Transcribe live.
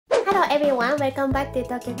everyone, welcome back to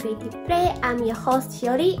Tokyo Creative Play. I'm your host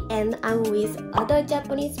Shiori and I'm with other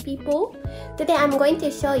Japanese people. Today I'm going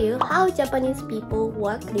to show you how Japanese people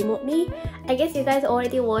work remotely. I guess you guys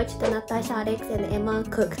already watched Natasha, Alex and Emma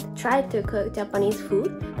try to cook Japanese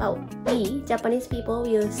food, but we Japanese people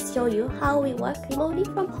will show you how we work remotely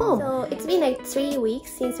from home. So it's been like 3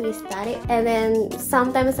 weeks since we started, and then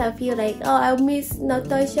sometimes I feel like, oh, I miss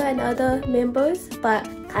Natasha and other members, but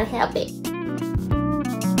can't help it.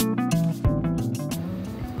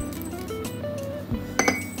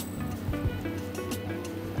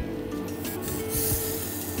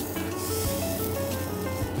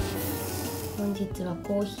本日は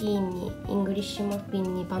コーヒーにイングリッシュマフィ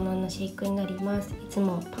ンにバナナシェイクになります。いつ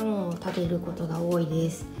もパンを食べることが多いで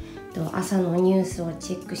す。朝のニュースを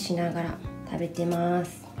チェックしながら食べてま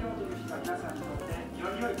す。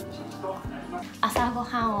朝ご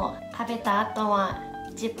はんを食べた後は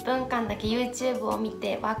10分間だけ YouTube を見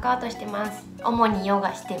てワークアウトしてます。主にヨ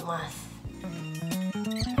ガしてます。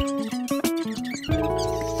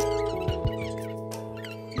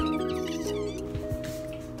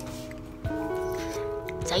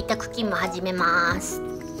在宅勤務始めます。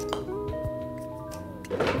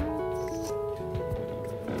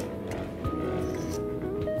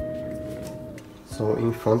So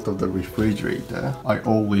in front of the refrigerator, I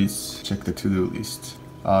always check the to-do list.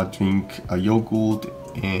 Drink a yogurt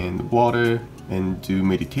and water, and do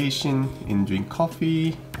meditation, and drink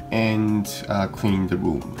coffee, and clean the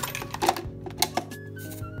room.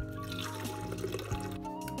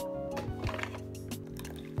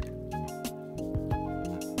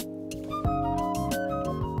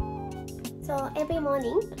 So every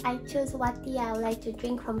morning, I choose what tea I would like to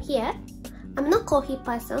drink from here. I'm not coffee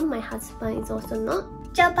person, my husband is also not.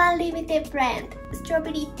 Japan Limited brand,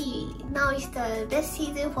 strawberry tea. Now is the best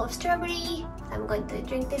season for strawberry. I'm going to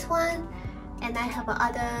drink this one. And I have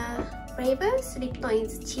other flavors. Lipton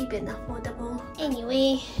is cheap and affordable.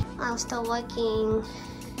 Anyway, I'll start working.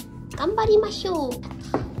 Ganbarimashou!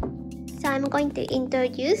 So I'm going to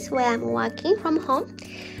introduce where I'm working from home.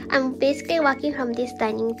 I'm basically working from this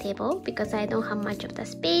dining table because I don't have much of the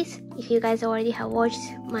space. If you guys already have watched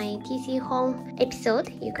my TC home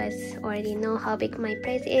episode, you guys already know how big my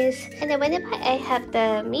place is. And then whenever I have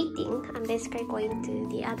the meeting, I'm basically going to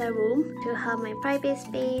the other room to have my private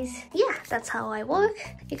space. Yeah, that's how I work.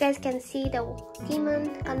 You guys can see the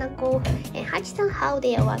Timon, Kanako, and Hachi-san how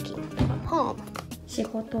they are working from home. 仕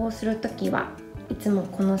事をするときはいつも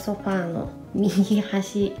このソファーの右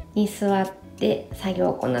端に座って作業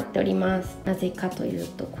を行っております。なぜかという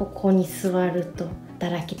と、ここに座るとだ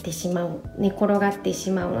らけてしまう、寝転がって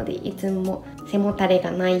しまうので、いつも背もたれ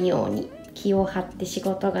がないように気を張って仕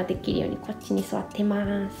事ができるようにこっちに座って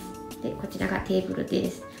ます。で、こちらがテーブル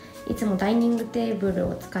です。いつもダイニングテーブル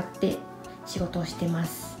を使って仕事をしてま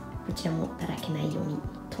す。こちらもだらけないように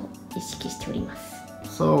と意識しております。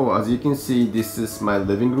So as you can see, this is my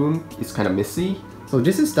living room. It's kind of messy. So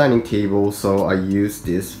this is dining table, so I use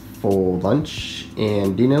this for lunch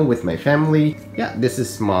and dinner with my family. Yeah, this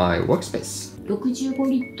is my workspace. 65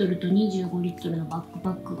リットルと25リットルのバックパ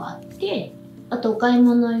ックがあって、あとお買い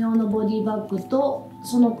物用のボディバッグと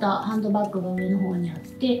その他ハンドバッグが上の方にあっ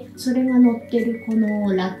て、それが乗ってるこ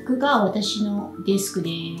のラックが私のデスクで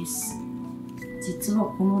す。実は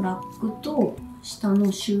このラックと下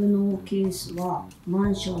の収納ケースはマ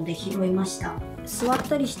ンションで拾いました。座っ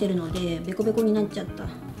たりしてるのでベコベコになっちゃった。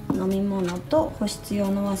飲み物と保湿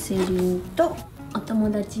用のワセリンとお友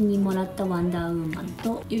達にもらったワンダーウーマン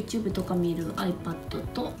と YouTube とか見る iPad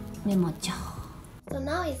とメモ帳。So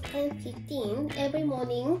now it's 10:15. Every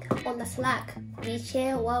morning on the Slack, we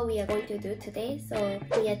share what we are going to do today. So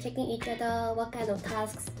we are checking each other what kind of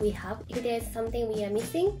tasks we have. If there's something we are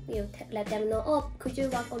missing, we'll let them know, oh, could you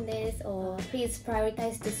work on this? Or please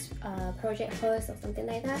prioritize this project first or something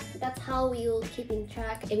like that. That's how we'll keep in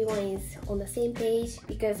track. Everyone is on the same page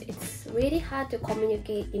because it's really hard to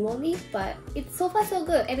communicate remotely, but it's so far so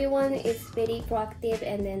good. Everyone is very proactive,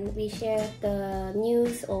 and then we share the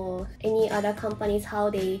news or any other companies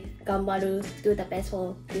how they ganbaru to do the best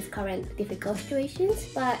for these current difficult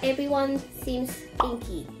situations. But everyone seems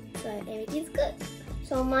kinky, so everything's good.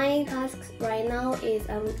 So my tasks right now is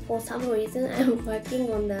for some reason I'm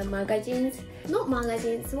working on the magazines. Not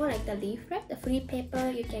magazines, more like the leaflet, the free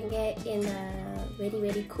paper you can get in a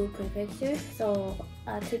very cool prefecture. So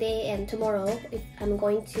today and tomorrow I'm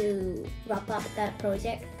going to wrap up that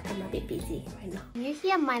project. I'm a bit busy right now. You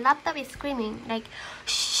hear my laptop is screaming like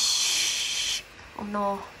shh. Oh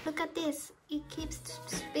no, look at this, it keeps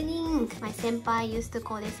spinning. My senpai used to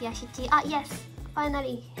call this Yashichi. Ah yes,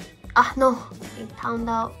 finally. Ah no, it turned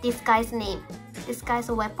out this guy's name. This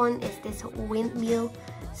guy's weapon is this windmill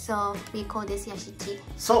so we call this yashichi.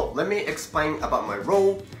 So let me explain about my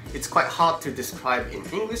role. It's quite hard to describe in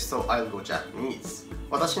English, so I'll go Japanese.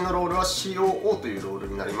 私のロールは COO というロール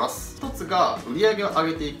になります。一つが売り上げを上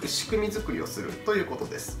げていく仕組み作りをするということ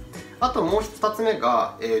です。あともう2つ目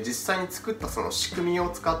が、実際に作ったその仕組みを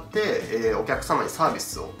使って、お客様にサービ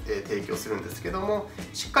スを、提供するんですけども、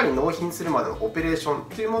しっかり納品するまでのオペレーション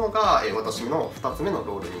というものが、私の2つ目の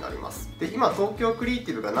ロールになります。で、今東京クリエイ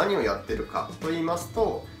ティブが何をやってるかと言います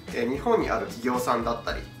と、日本にある企業さんだっ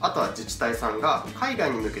たり、あとは自治体さんが海外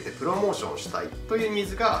に向けてプロモーションをしたいというニー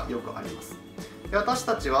ズがよくあります。で、私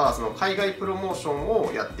たちはその海外プロモーション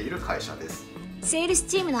をやっている会社です。セールス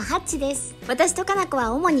チームのハッチです。私とかなこ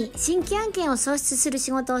は主に新規案件を創出する仕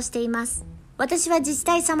事をしています。私は自治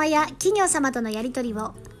体様や企業様とのやり取り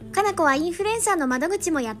を、かなこはインフルエンサーの窓口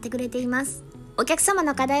もやってくれています。お客様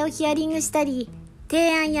の課題をヒアリングしたり、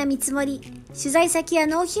提案や見積もり、取材先や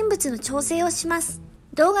納品物の調整をします。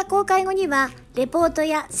動画公開後にはレポート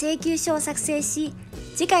や請求書を作成し、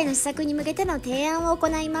次回の施策に向けての提案を行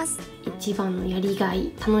います。一番のやりが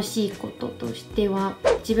い、楽しいこととしては、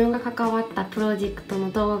自分が関わったプロジェクト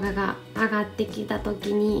の動画が上がってきた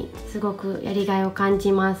時にすごくやりがいを感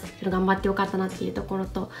じます。それ頑張ってよかったなっていうところ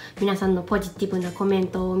と、皆さんのポジティブなコメン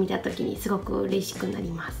トを見た時にすごく嬉しくな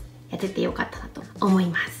ります。やっててよかったなと思い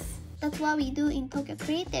ます。That's what we do in Tokyo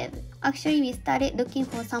Creative. Actually, we started looking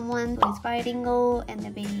for someone who is bilingual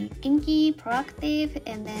and be kinky, proactive,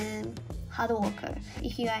 and then hard worker.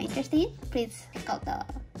 If you are interested, please check out the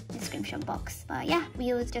description box. But yeah,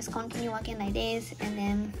 we will just continue working like this, and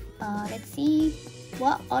then let's see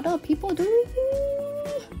what other people do.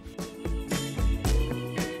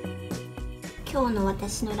 今日の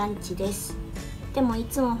私のランチです。でもい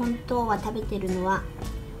つも本当は食べてるのは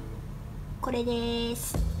これで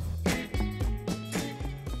す。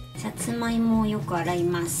さつまいもをよく洗い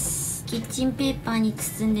ます。キッチンペーパーに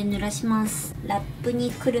包んで濡らします。ラップ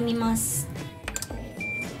にくるみます。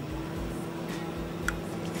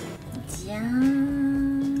じゃー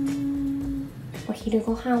ん。お昼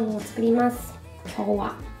ご飯を作ります。今日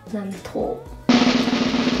はなんと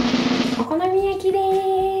お好み焼き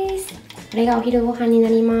です。これがお昼ご飯にな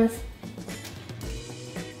ります。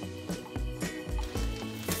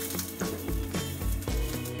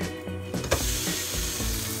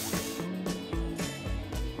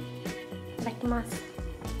いただきます。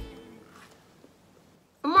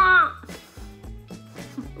うま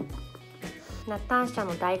っナターシャ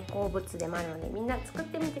の大好物でもあるので、みんな作っ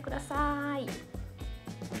てみてください。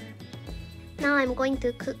Now I'm going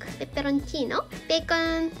to cook pepperoncino,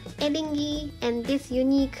 bacon, eringgi, and this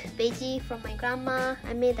unique veggie from my grandma.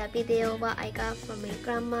 I made a video what I got from my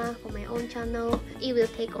grandma for my own channel. It will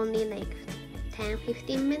take only like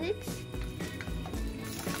 10-15 minutes.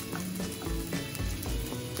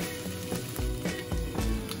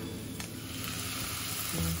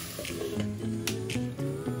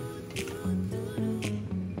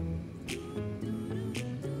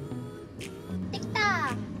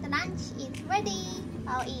 Ready!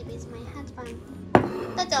 I'll eat with my husband.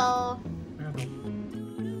 どうぞ。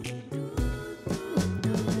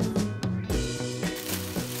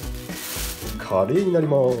カレーになり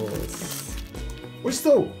ます。美味し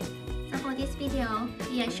そう。So for this video,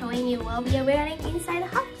 we are showing you what we are wearing inside the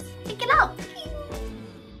house. Check it out!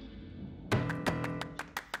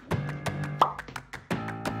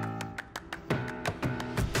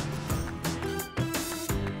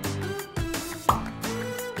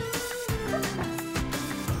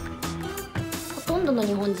 ほとんどの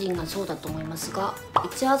日本人がそうだと思いますが、打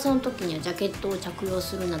ち合わせの時にはジャケットを着用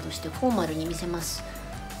するなどしてフォーマルに見せます。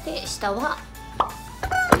で、下は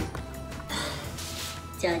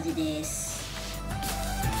ジャージです。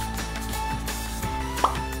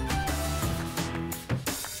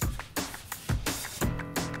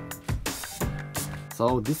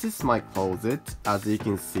So this is my closet. As you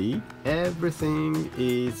can see, everything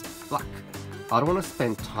is black. I don't want to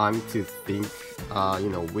spend time to think,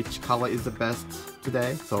 which color is the best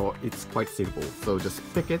today. So it's quite simple. So just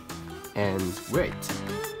pick it and wear it.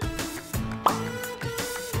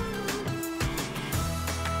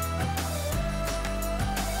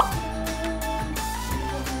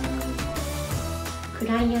 ク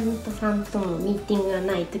ライアントさんとのミーティングが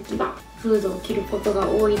ないときはフードを着ることが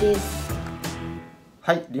多いです。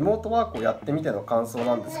はい、リモートワークをやってみての感想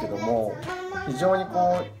なんですけども、非常に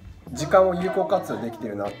時間を有効活用できてい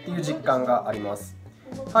るなっていう実感があります。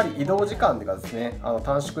やはり移動時間がですね、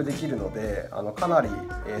短縮できるので、かなり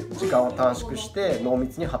時間を短縮して濃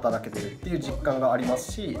密に働けてるっていう実感がありま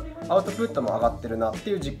すし、アウトプットも上がってるなって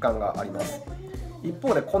いう実感があります。一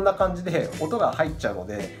方でこんな感じで音が入っちゃうの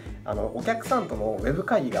で、お客さんとのウェブ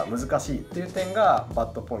会議が難しいっていう点がバ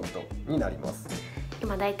ッドポイントになります。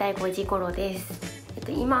今だいたい5時頃です。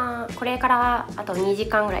今これからあと2時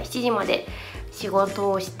間ぐらい、7時まで仕事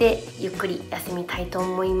をしてゆっくり休みたいと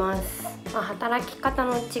思います。働き方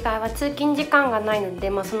の違いは通勤時間がないので、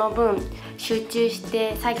その分集中し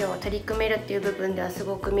て作業を取り組めるっていう部分ではす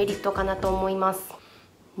ごくメリットかなと思います。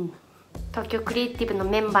東京クリエイティブの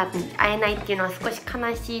メンバーに会えないっていうのは少し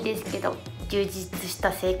悲しいですけど、充実し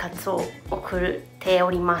た生活を送ってお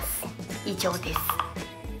ります。以上です。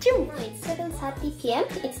Now it's 7:30 p.m.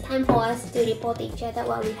 It's time for us to report each other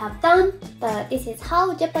what we have done. But this is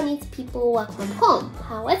how Japanese people work from home.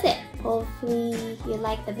 How was it? Hopefully you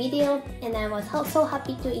liked the video, and I was so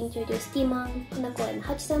happy to introduce Timon, Hanako, and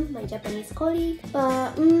Hudson, my Japanese colleague.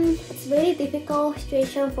 But it's very difficult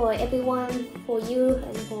situation for everyone, for you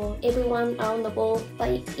and for everyone around the world. But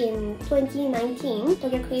in 2019,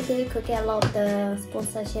 Tokyo Creative could get a lot of the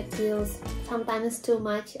sponsorship deals. Sometimes too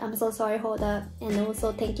much. I'm so sorry for that, and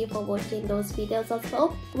also thank you for watching those videos as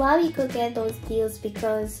well. Why we could get those deals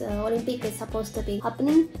because Olympic is supposed to be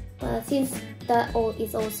happening, but since that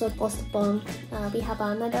is also postponed, we have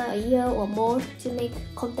another year or more to make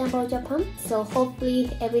content about Japan. So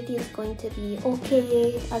hopefully everything is going to be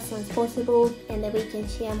okay as soon as possible, and then we can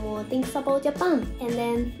share more things about Japan. And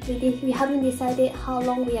then we haven't decided how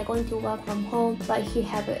long we are going to work from home, but if you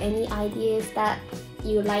have any ideas that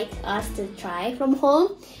you like us to try from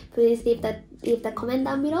home, please leave the comment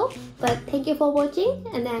down below. But thank you for watching,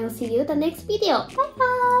 and I will see you in the next video. Bye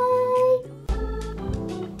bye.